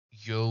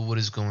Yo, what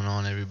is going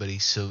on, everybody?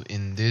 So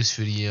in this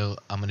video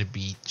I'm going to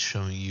be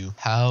showing you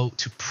how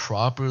to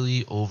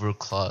properly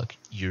overclock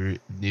your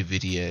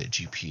NVIDIA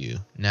GPU.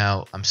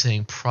 Now I'm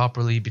saying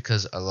properly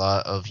because a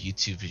lot of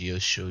YouTube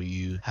videos show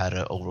you how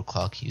to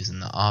overclock using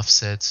the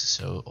offsets.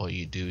 So all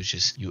you do is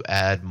just you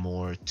add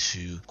more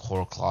to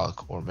core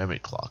clock or memory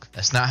clock.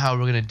 That's not how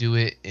we're going to do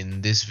it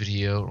in this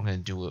video. We're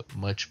going to do a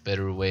much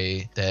better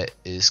way that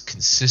is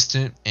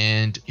consistent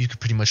and you can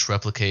pretty much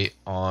replicate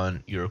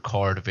on your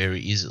card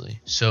very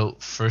easily. So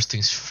first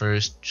things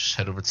first, just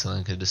head over to the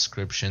link in the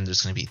description.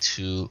 There's going to be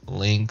two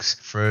links.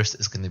 First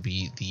is going to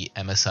be the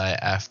MSI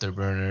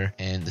Afterburner,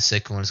 and the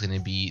second one is going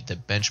to be the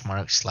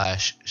benchmark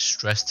 /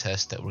 stress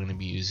test that we're going to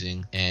be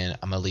using, and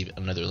I'm going to leave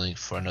another link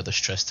for another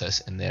stress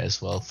test in there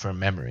as well for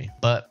memory.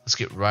 But let's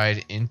get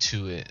right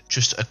into it.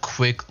 Just a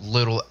quick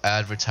little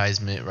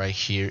advertisement right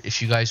here.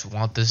 If you guys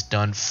want this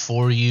done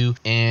for you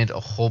and a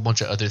whole bunch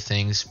of other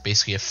things,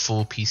 basically a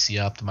full PC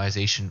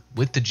optimization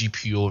with the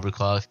GPU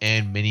overclock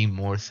and many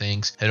more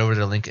things, head over to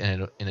the link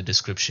in the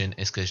description.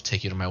 It's going to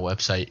take you to my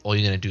website. All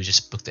you're going to do is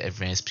just book the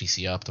advanced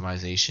PC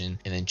optimization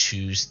and then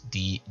choose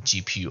the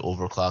GPU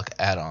overclock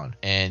add-on,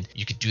 and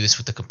you could do this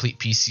with the complete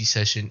PC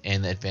session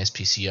and the advanced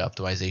PC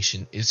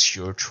optimization. It's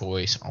your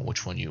choice on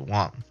which one you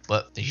want,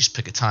 but you just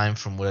pick a time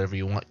from whatever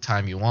you want,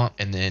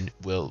 and then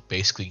we'll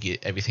basically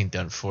get everything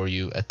done for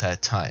you at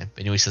that time.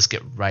 But anyways, let's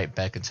get right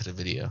back into the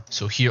video.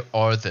 So here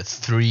are the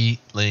three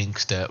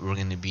links that we're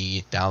going to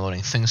be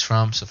downloading things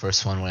from. So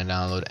first one, we're going to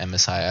download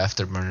MSI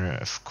Afterburner,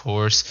 of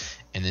course,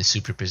 and then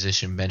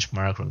superposition benchmark.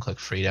 We're gonna click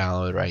free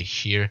download right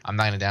here. I'm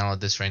not gonna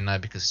download this right now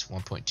because it's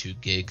 1.2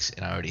 gigs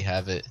and I already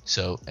have it.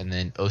 So, and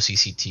then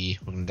OCCT,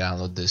 we're gonna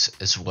download this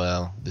as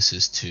well. This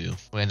is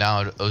we're gonna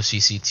download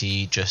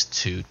OCCT just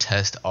to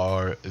test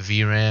our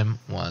VRAM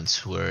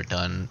once we're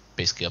done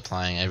basically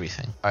applying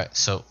everything. Alright,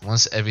 so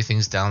once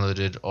everything's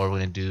downloaded, all we're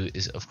gonna do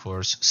is of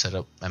course set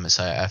up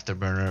MSI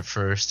Afterburner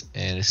first,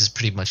 and this is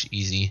pretty much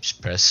easy.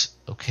 Just press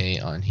OK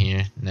on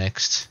here,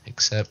 next,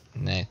 accept,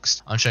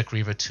 next. Uncheck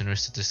Riva Tuner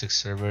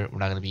Statistics Server. We're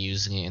not going to be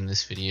using it in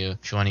this video.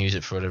 If you want to use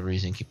it for whatever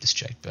reason, keep this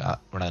checked, but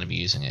we're not going to be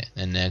using it.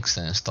 Then next,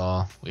 then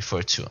install. Wait for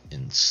it to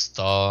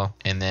install,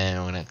 and then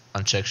we're going to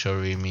uncheck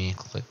Show README,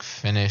 click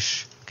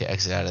Finish.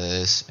 Exit out of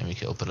this, and we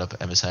can open up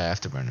MSI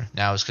Afterburner.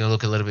 Now it's going to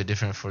look a little bit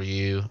different for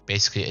you,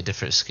 basically a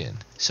different skin.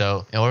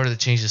 So in order to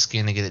change the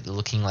skin and get it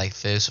looking like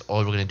this, all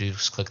we're going to do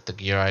is click the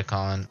gear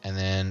icon, and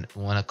then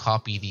we want to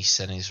copy these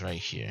settings right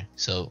here.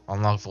 So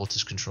unlock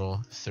voltage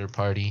control, third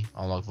party,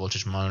 unlock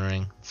voltage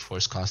monitoring,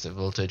 force constant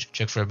voltage,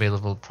 check for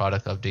available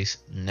product updates,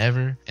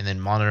 never, and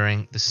then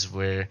monitoring. This is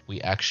where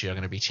we actually are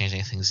going to be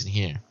changing things in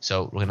here.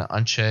 So we're going to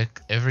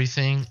uncheck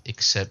everything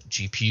except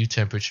GPU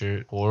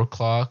temperature, core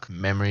clock,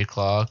 memory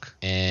clock,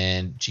 and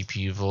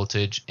GPU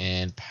voltage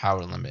and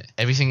power limit.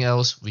 Everything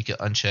else we can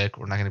uncheck.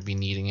 We're not going to be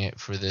needing it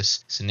for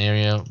this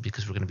scenario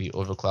because we're going to be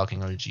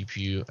overclocking our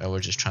GPU, and we're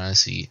just trying to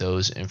see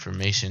those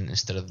information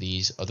instead of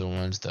these other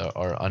ones that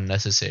are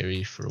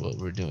unnecessary for what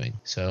we're doing.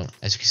 So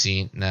as you can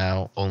see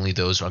now, only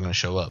those are going to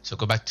show up. So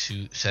go back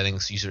to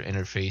settings, user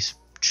interface,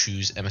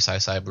 choose MSI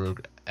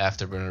Cyborg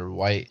Afterburner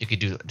white. You could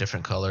do a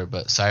different color,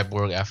 but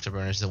Cyborg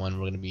Afterburner is the one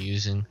we're going to be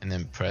using, and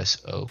then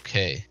press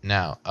OK.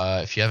 Now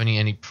if you have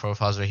any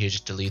profiles right here,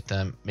 just delete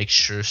them. Make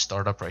sure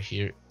startup right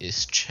here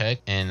is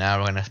checked, and now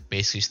we're going to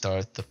basically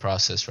start the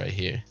process right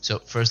here. So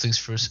first things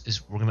first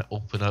is we're going to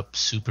open up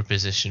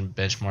superposition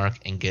benchmark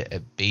and get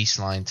a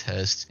baseline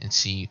test and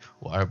see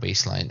what our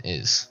baseline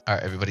is.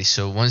 Alright everybody,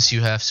 so once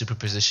you have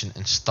superposition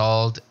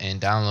installed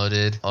and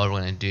downloaded, all we're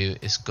going to do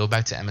is go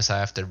back to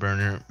MSI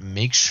Afterburner,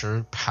 make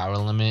sure power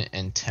limit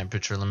and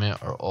temperature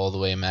limit are all the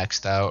way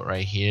maxed out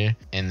right here,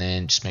 and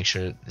then just make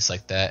sure it's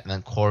like that. And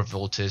then core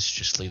voltage,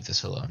 just leave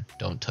this alone,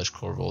 don't touch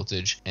core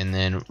voltage. And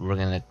then we're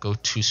gonna go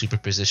to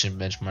superposition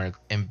benchmark,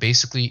 and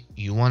basically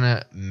you want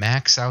to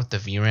max out the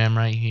VRAM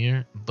right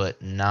here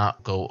but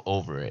not go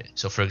over it.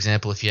 So for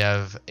example, if you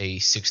have a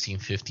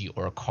 1650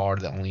 or a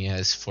card that only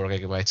has 4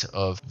 GB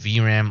of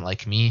VRAM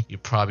like me, you're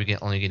probably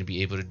only going to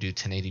be able to do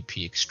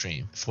 1080p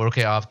extreme.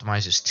 4K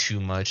optimized is too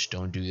much,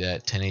 don't do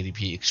that.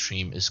 1080p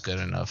extreme is good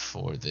enough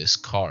for this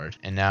card.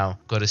 And now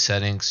go to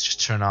settings,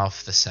 just turn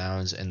off the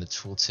sounds and the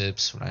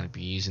tooltips. We're not going to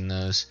be using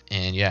those.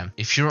 And yeah,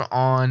 if you're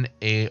on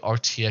a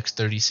RTX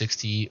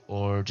 3060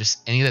 or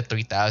just any of the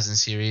 3000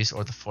 series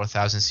or the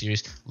 4000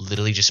 series,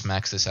 literally just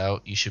max this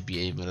out. You should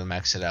be able to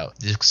max it out.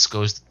 This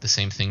goes the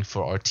same thing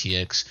for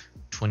RTX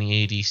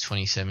 2080s,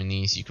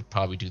 2070s, you could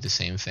probably do the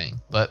same thing,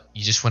 but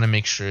you just want to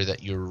make sure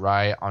that you're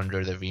right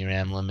under the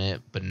VRAM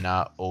limit but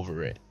not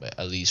over it, but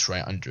at least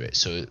right under it,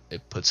 so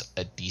it puts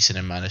a decent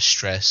amount of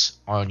stress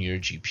on your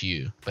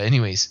GPU. But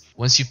anyways,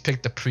 once you've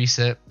picked the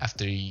preset,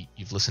 after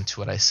you've listened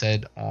to what I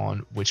said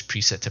on which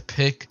preset to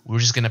pick, we're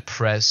just going to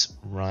press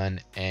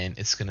run and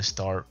it's going to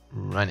start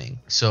running.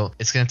 So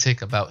it's going to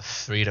take about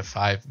 3 to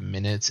 5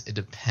 minutes. It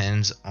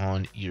depends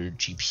on your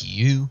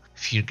GPU.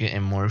 If you're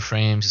getting more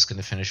frames, it's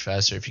going to finish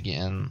faster. If you're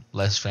getting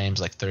less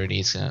frames, like 30,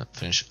 it's going to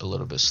finish a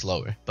little bit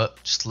slower.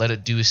 But just let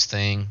it do its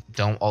thing.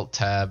 Don't alt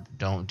tab.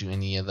 Don't do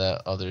any of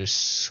the other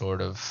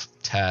sort of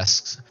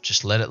tasks.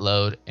 Just let it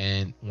load,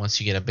 and once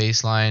you get a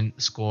baseline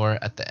score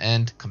at the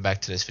end, come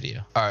back to this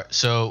video. Alright,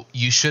 so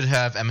you should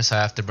have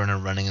MSI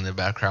Afterburner running in the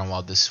background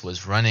while this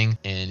was running,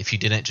 and if you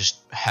didn't, just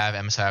have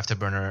MSI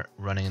Afterburner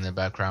running in the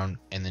background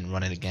and then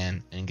run it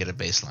again and get a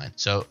baseline.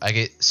 So I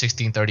get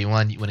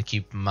 1631. You want to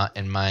keep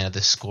in mind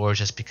the score,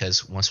 just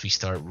because once we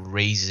start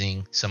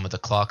raising some of the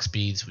clock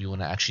speeds, we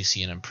want to actually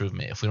see an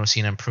improvement. If we don't see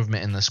an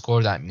improvement in the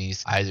score, that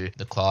means either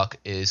the clock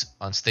is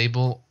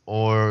unstable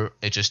or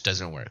it just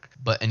doesn't work.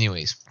 But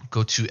anyways,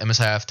 go to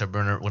MSI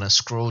Afterburner. We're going to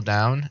scroll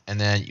down, and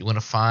then you want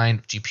to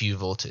find GPU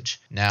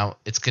voltage. Now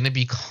it's going to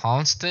be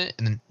constant,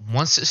 and then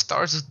once it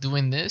starts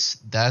doing this,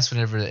 that's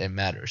whenever it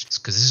matters,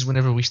 because this is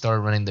whenever we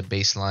start running the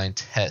baseline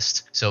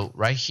test. So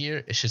right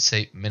here it should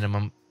say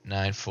minimum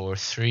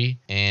 943,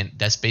 and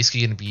that's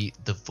basically going to be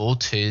the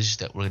voltage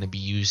that we're going to be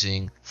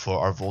using for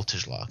our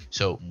voltage lock.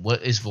 So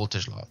what is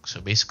voltage lock? So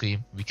basically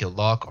we can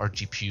lock our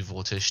GPU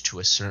voltage to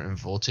a certain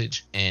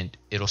voltage, and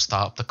it'll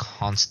stop the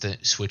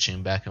constant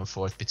switching back and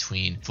forth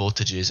between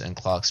voltages and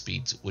clock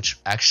speeds, which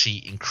actually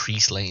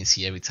increase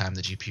latency every time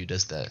the GPU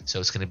does that. So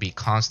it's going to be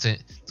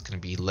constant, it's going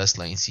to be less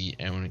latency,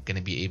 and we're going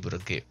to be able to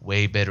get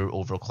way better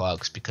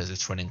overclocks because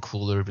it's running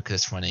cooler,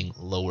 because it's running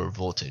lower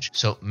voltage.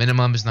 So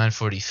minimum is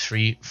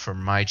 943 for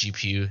my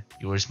GPU.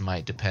 Yours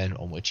might depend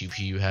on what GPU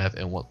you have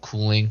and what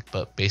cooling,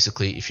 but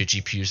basically if your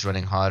GPU is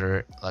running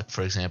hotter, like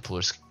for example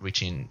it's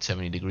reaching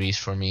 70 degrees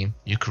for me,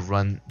 you could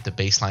run the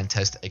baseline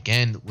test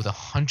again with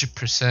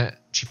 100%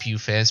 GPU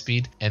fan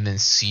speed and then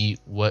see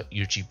what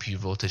your GPU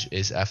voltage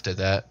is after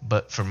that.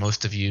 But for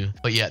most of you,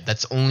 but yeah,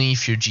 that's only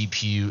if your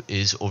GPU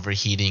is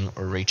overheating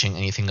or reaching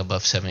anything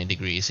above 70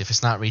 degrees. If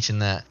it's not reaching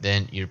that,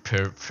 then you're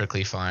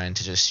perfectly fine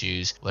to just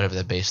use whatever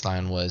the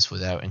baseline was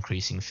without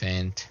increasing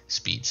fan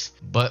speeds.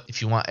 But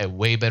if you want a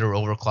way better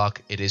overclock,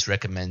 it is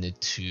recommended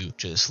to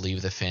just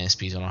leave the fan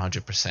speeds on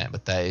 100%,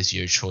 but that is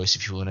your choice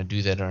if you want to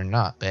do that or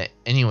not. But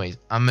anyways,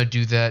 I'm gonna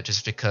do that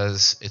just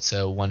because it's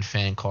a one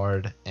fan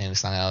card and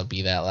it's not gonna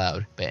be that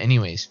loud. But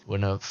anyways, we're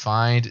gonna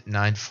find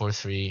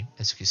 943.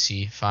 As you can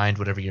see, find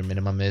whatever your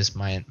minimum is.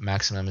 My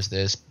maximum is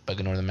this, but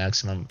ignore the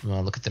maximum. We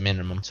want to look at the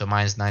minimum. So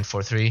mine is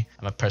 943. I'm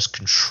gonna press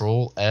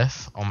Control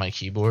F on my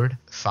keyboard.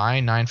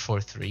 Find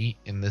 943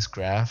 in this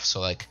graph, so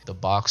like the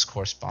box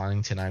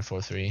corresponding to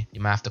 943. You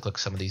might have to click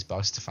some of these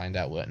boxes to find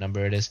out what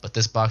number it is, but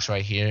this box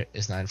right here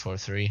is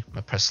 943. I'm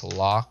gonna press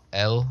Lock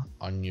L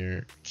on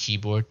your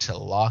keyboard to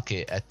lock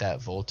it at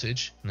that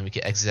voltage, and then we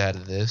can exit out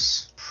of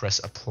this, press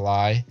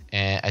Apply,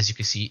 and as you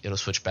can see, it'll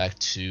switch back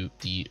to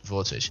the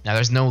voltage. Now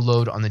there's no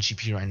load on the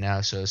GPU right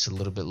now, so it's a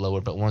little bit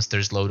lower, but once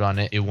there's load on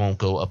it, it won't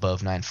go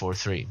above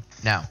 943.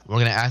 Now we're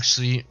gonna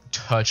actually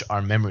touch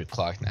our memory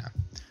clock now.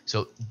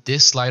 So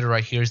this slider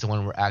right here is the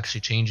one we're actually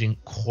changing.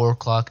 Core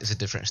clock is a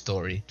different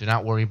story. Do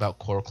not worry about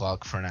core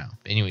clock for now.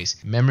 But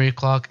anyways, memory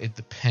clock, it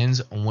depends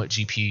on what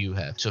GPU you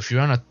have. So if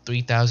you're on a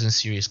 3000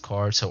 series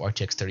card, so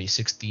RTX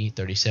 3060,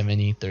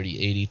 3070,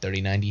 3080,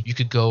 3090, you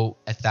could go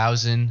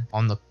 1000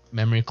 on the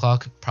memory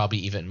clock, probably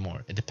even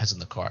more. It depends on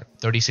the card.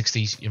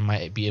 3060s, you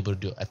might be able to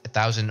do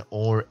 1000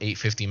 or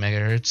 850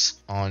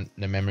 megahertz on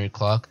the memory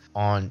clock.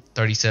 On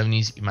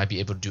 3070s, you might be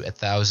able to do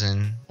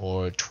 1000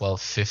 or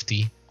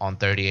 1250. On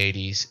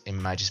 3080s, it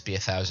might just be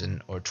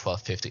 1000 or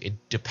 1250.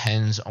 It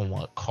depends on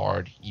what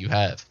card you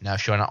have. Now,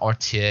 if you're on an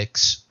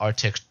RTX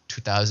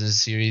 2000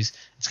 series,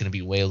 it's going to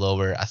be way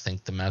lower. I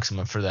think the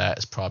maximum for that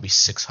is probably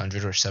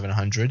 600 or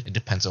 700. It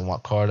depends on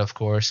what card, of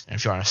course. And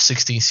if you're on a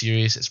 16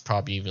 series, it's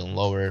probably even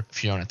lower.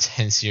 If you're on a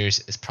 10 series,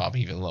 it's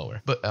probably even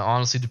lower. But it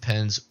honestly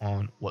depends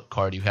on what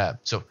card you have.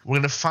 So we're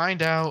going to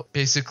find out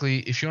basically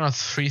if you're on a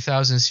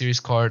 3000 series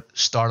card,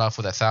 start off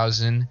with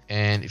 1000.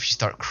 And if you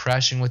start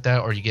crashing with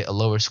that or you get a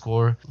lower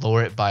score,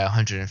 lower it by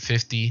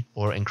 150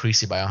 or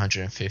increase it by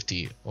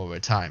 150 over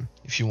time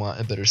if you want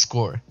a better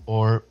score,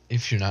 or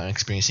if you're not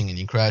experiencing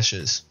any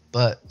crashes.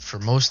 But for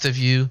most of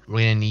you, we're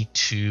going to need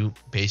to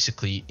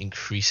basically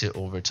increase it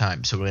over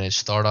time. So we're going to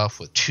start off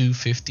with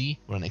 250.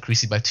 We're going to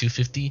increase it by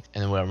 250,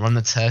 and then we're going to run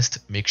the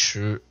test, make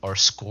sure our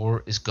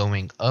score is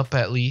going up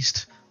at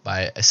least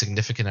by a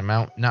significant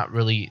amount, not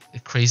really a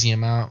crazy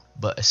amount,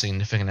 but a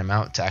significant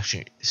amount to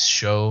actually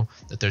show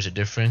that there's a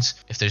difference.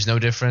 If there's no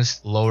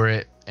difference, lower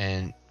it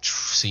and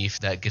see if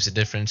that gives a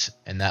difference,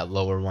 and that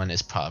lower one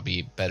is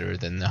probably better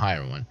than the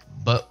higher one.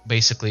 But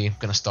basically, I'm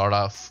going to start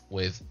off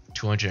with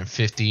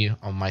 250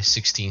 on my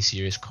 16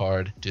 series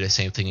card. Do the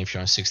same thing if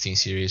you're on 16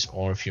 series,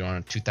 or if you're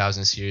on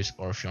 2000 series,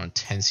 or if you're on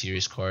 10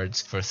 series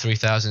cards. For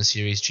 3000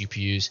 series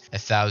GPUs,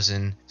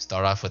 1000,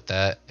 start off with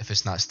that. If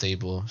it's not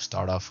stable,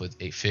 start off with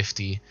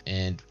 850,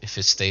 and if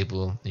it's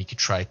stable, then you could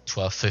try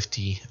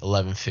 1250,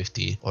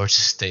 1150, or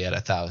just stay at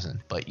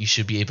 1000. But you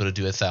should be able to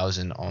do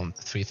 1000 on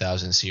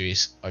 3000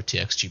 series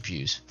RTX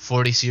GPUs.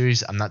 40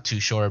 series, I'm not too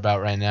sure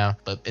about right now,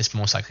 but it's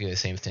most likely the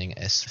same thing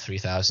as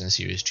 3000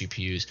 series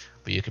GPUs,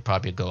 but you could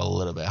probably go a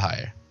little bit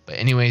higher. But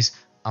anyways,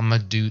 I'm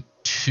gonna do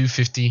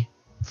 250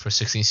 for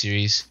 16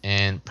 series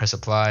and press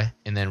apply,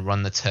 and then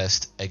run the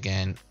test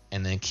again,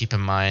 and then keep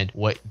in mind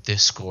what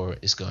this score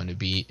is going to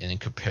be and then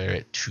compare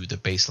it to the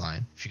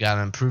baseline. If you got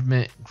an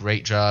improvement,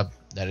 great job.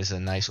 That is a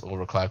nice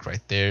overclock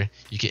right there.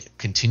 You can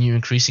continue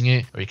increasing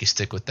it, or you can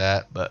stick with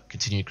that, but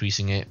continue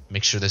increasing it.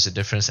 Make sure there's a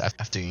difference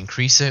after you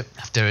increase it.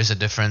 If there is a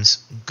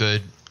difference,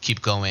 good,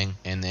 keep going,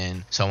 and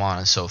then so on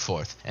and so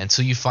forth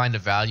until you find a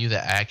value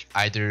that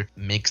either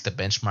makes the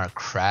benchmark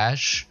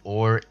crash,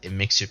 or it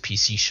makes your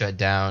PC shut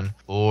down,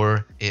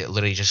 or it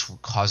literally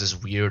just causes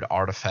weird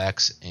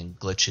artifacts and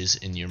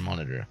glitches in your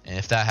monitor. And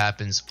if that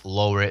happens,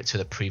 lower it to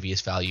the previous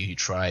value you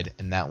tried,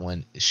 and that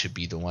one should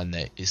be the one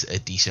that is a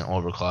decent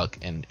overclock,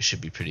 and it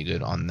should be pretty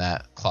good on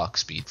that clock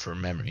speed for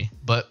memory.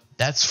 But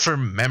that's for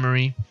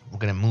memory. We're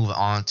going to move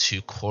on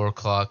to core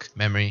clock.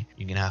 Memory,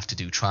 you're going to have to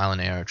do trial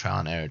and error, trial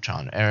and error,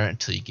 trial and error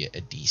until you get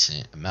a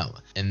decent amount.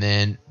 And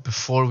then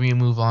before we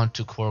move on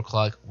to core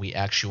clock, we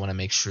actually want to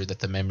make sure that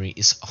the memory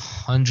is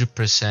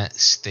 100%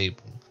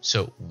 stable.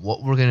 So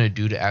what we're going to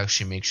do to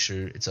actually make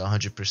sure it's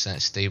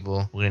 100%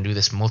 stable, we're going to do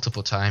this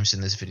multiple times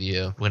in this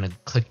video. We're going to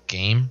click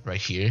game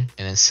right here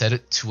and then set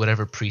it to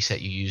whatever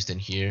preset you used in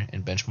here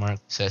in benchmark.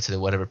 Set it to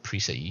whatever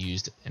preset you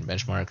used in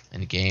benchmark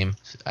in the game.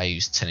 So I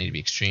used 1080p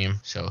extreme.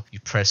 So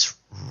you press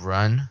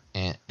run,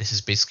 and this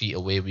is basically a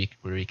way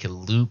where we can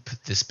loop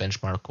this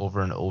benchmark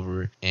over and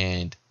over,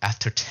 and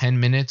after 10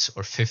 minutes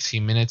or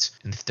 15 minutes,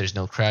 and if there's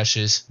no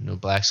crashes, no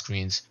black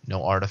screens,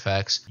 no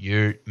artifacts,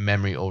 your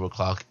memory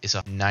overclock is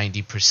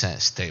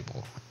 90%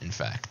 stable. In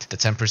fact, the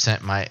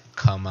 10% might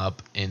come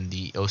up in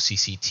the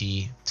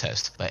OCCT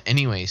test. But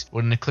anyways,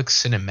 we're going to click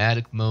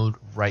cinematic mode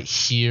right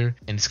here,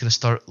 and it's going to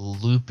start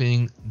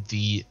looping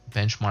the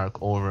benchmark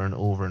over and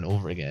over and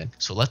over again.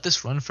 So let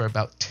this run for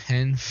about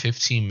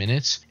 10-15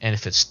 minutes, and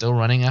if it's still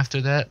running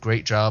after that,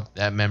 great job.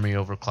 That memory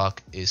overclock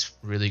is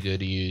really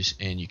good to use,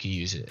 and you can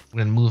use it.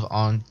 We're going to move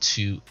on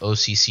to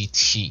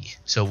OCCT.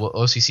 So what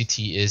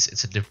OCCT is,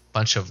 it's a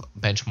bunch of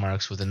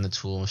benchmarks within the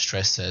tool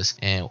stress test,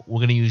 and we're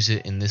going to use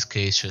it in this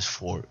case just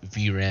for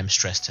VRAM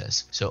stress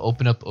test. So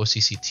open up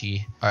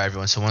OCCT. All right,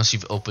 everyone. So once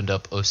you've opened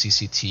up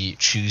OCCT,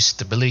 choose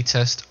stability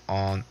test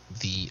on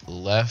the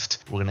left.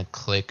 We're going to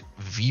click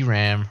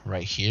VRAM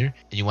right here,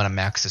 and you want to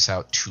max this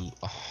out to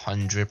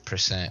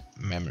 100%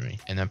 memory,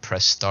 and then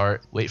press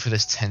start. Wait for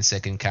this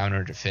 10-second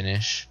counter to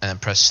finish, and then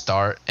press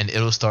start, and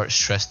it'll start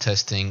stress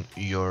testing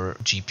your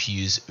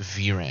GPU's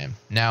VRAM.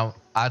 Now,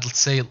 I'd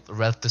say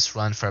let this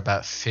run for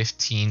about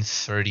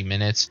 15-30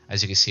 minutes.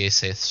 As you can see, it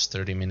says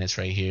 30 minutes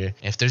right here.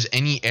 If there's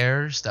any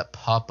errors that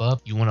pop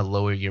up, you want to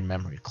lower your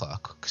memory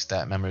clock, because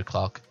that memory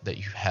clock that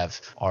you have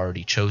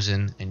already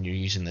chosen and you're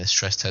using the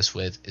stress test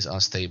with is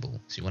unstable.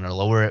 So you want to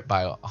lower it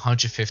by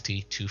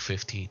 150,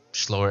 250,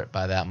 just lower it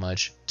by that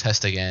much.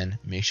 Test again,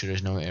 make sure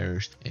there's no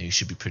errors, and you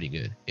should be pretty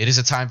good. It is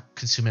a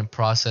time-consuming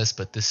process,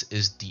 but this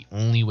is the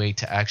only way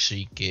to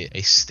actually get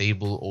a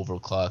stable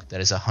overclock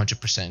that is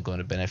 100% going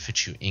to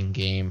benefit you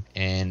in-game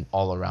and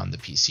all around the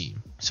PC.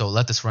 So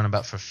let this run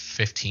about for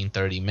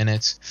 15-30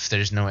 minutes. If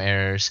there's no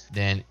errors,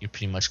 then you're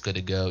pretty much good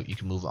to go. You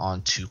can move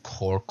on to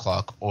core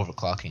clock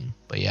overclocking.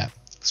 But yeah,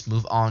 let's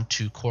move on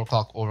to core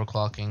clock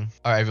overclocking.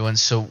 All right, everyone.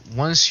 So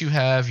once you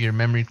have your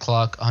memory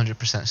clock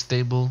 100%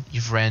 stable,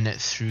 you've ran it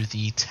through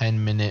the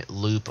 10-minute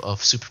loop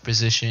of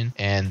superposition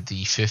and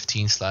the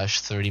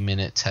 15/30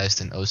 minute test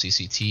in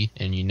OCCT,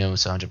 and you know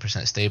it's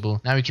 100% stable.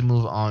 Now we can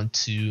move on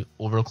to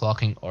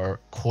overclocking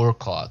or core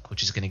clock,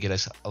 which is going to get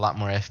us a lot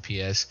more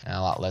FPS and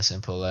a lot less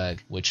input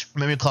lag, which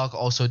memory clock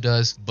also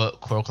does,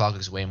 but core clock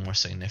is way more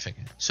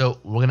significant. So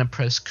we're going to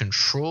press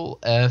Control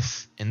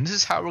F, and this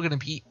is how we're going to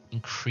be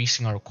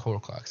increasing our core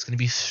clock. It's going to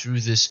be through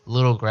this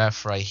little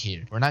graph right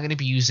here. We're not going to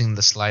be using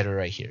the slider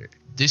right here.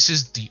 This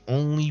is the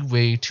only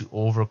way to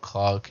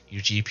overclock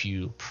your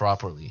GPU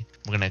properly.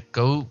 We're going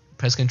to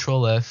press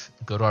Control F,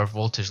 go to our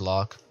voltage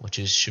lock, which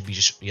should be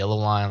just a yellow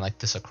line like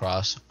this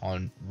across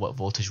on what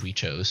voltage we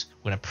chose.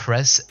 We're going to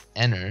press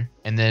enter,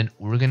 and then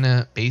we're going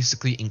to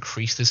basically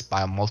increase this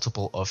by a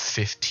multiple of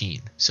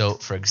 15. So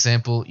for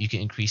example, you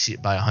can increase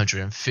it by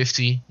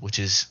 150, which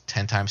is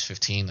 10 times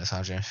 15, that's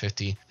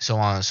 150, so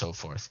on and so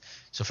forth.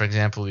 So for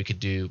example, we could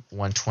do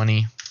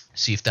 120.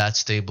 See if that's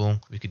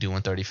stable. We could do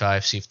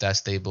 135, see if that's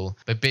stable.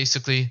 But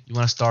basically, you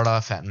want to start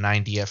off at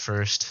 90 at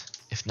first.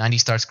 If 90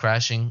 starts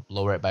crashing,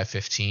 lower it by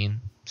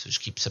 15. So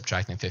just keep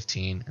subtracting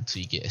 15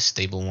 until you get a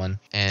stable one.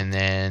 And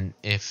then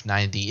if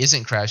 90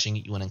 isn't crashing,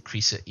 you want to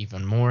increase it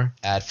even more.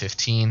 Add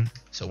 15,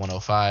 so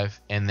 105.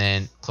 And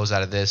then close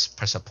out of this,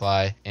 press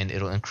apply, and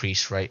it'll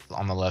increase right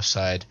on the left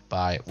side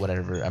by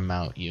whatever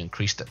amount you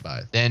increased it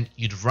by. Then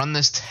you'd run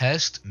this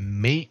test.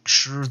 Make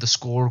sure the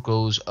score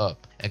goes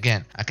up.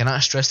 Again, I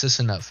cannot stress this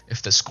enough.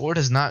 If the score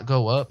does not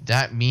go up,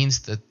 that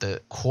means that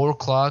the core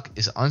clock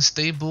is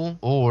unstable,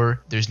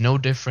 or there's no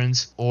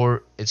difference,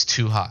 or it's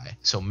too high.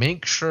 So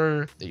make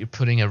sure that you're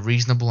putting a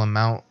reasonable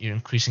amount, you're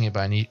increasing it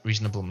by a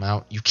reasonable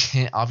amount. You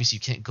can't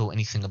go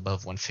anything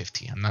above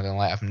 150. I'm not gonna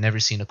lie, I've never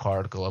seen a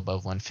card go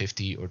above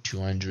 150 or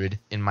 200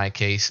 in my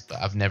case,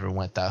 but I've never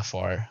went that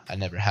far. I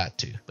never had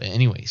to. But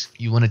anyways,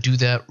 you want to do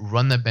that,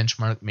 run the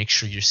benchmark, make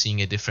sure you're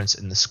seeing a difference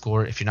in the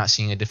score. If you're not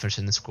seeing a difference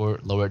in the score,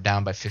 lower it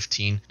down by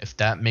 15. If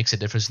that makes a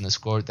difference in the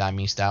score, that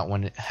means that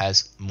one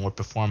has more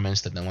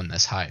performance than the one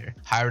that's higher.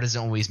 Higher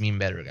doesn't always mean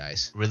better,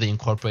 guys. Really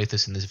incorporate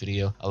this in this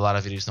video. A lot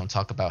of videos don't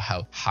talk about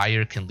how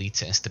higher can lead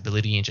to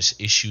instability and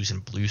just issues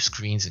and blue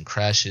screens and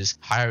crashes.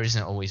 Higher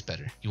isn't always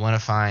better. You want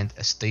to find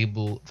a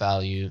stable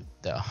value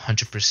that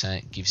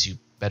 100% gives you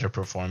better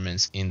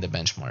performance in the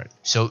benchmark.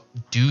 So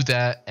do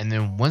that, and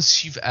then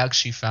once you've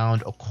actually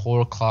found a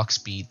core clock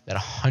speed that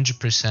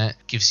 100%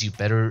 gives you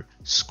better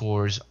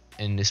scores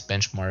in this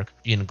benchmark,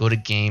 you're gonna go to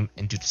game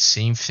and do the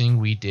same thing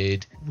we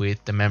did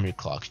with the memory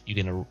clock.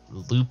 You're gonna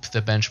loop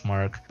the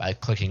benchmark by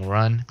clicking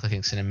run,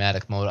 clicking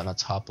cinematic mode on the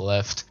top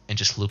left, and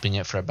just looping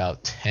it for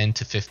about 10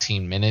 to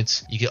 15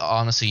 minutes. You can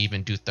honestly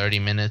even do 30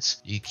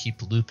 minutes. You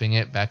keep looping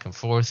it back and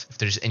forth. If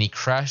there's any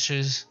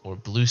crashes or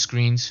blue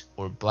screens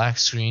or black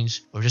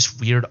screens or just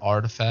weird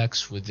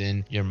artifacts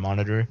within your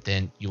monitor,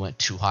 then you went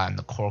too high on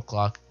the core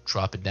clock.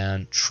 Drop it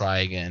down, try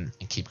again,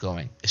 and keep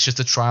going. It's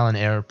just a trial and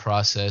error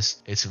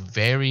process. It's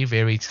very,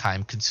 very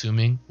time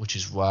consuming, which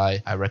is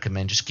why I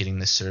recommend just getting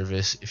the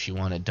service if you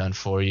want it done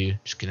for you.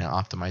 Just get an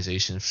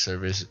optimization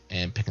service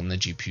and picking the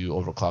GPU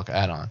overclock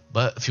add-on.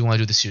 But if you want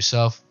to do this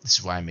yourself, this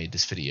is why I made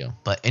this video.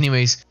 But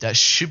anyways, that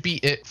should be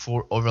it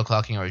for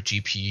overclocking our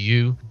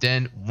GPU.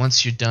 Then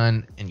once you're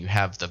done and you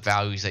have the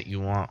values that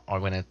you want, I'm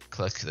going to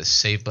click the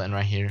save button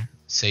right here.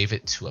 Save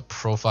it to a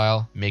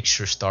profile. Make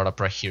sure startup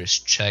right here is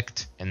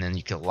checked, and then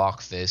you can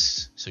lock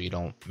this so you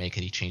don't make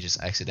any changes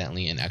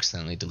accidentally and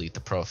accidentally delete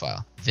the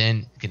profile. Then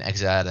you can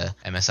exit out a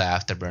MSI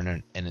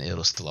Afterburner and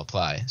it'll still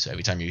apply. So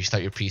every time you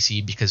restart your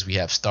PC, because we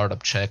have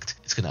startup checked,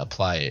 it's going to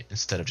apply it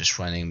instead of just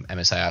running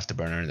MSI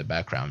Afterburner in the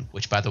background,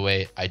 which by the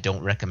way, I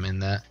don't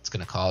recommend that. It's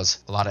going to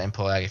cause a lot of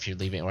input lag if you're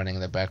leaving it running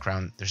in the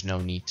background. There's no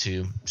need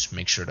to. Just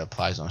make sure it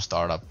applies on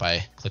startup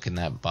by clicking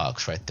that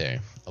box right there.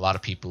 A lot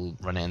of people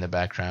run it in the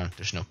background.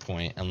 There's no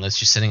point unless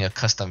you're setting a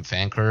custom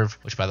fan curve,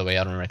 which by the way,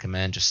 I don't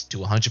recommend. Just do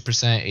 100%,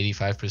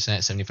 85%,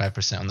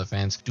 75% on the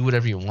fans. Do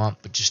whatever you want,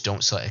 but just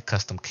don't set a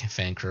custom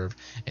fan curve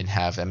and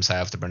have MSI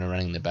Afterburner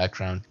running in the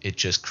background. It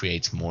just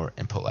creates more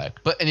input lag.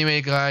 But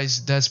anyway,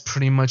 guys, that's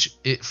pretty much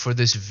it for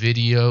this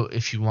video.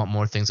 If you want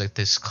more things like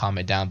this,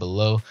 comment down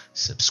below,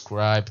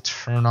 subscribe,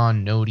 turn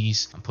on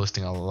noties. I'm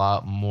posting a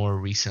lot more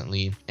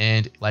recently,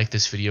 and like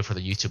this video for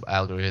the YouTube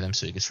algorithm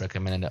so it gets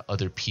recommended to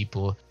other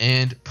people,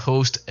 and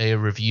post a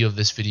review of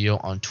this video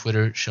on Twitter.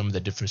 Show me the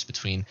difference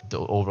between the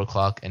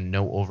overclock and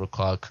no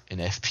overclock in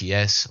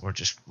FPS or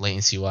just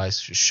latency wise.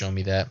 Just show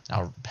me that.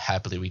 I'll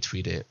happily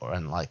retweet it or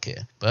unlike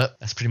it. But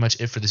that's pretty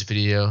much it for this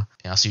video,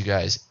 and I'll see you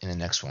guys in the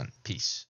next one. Peace.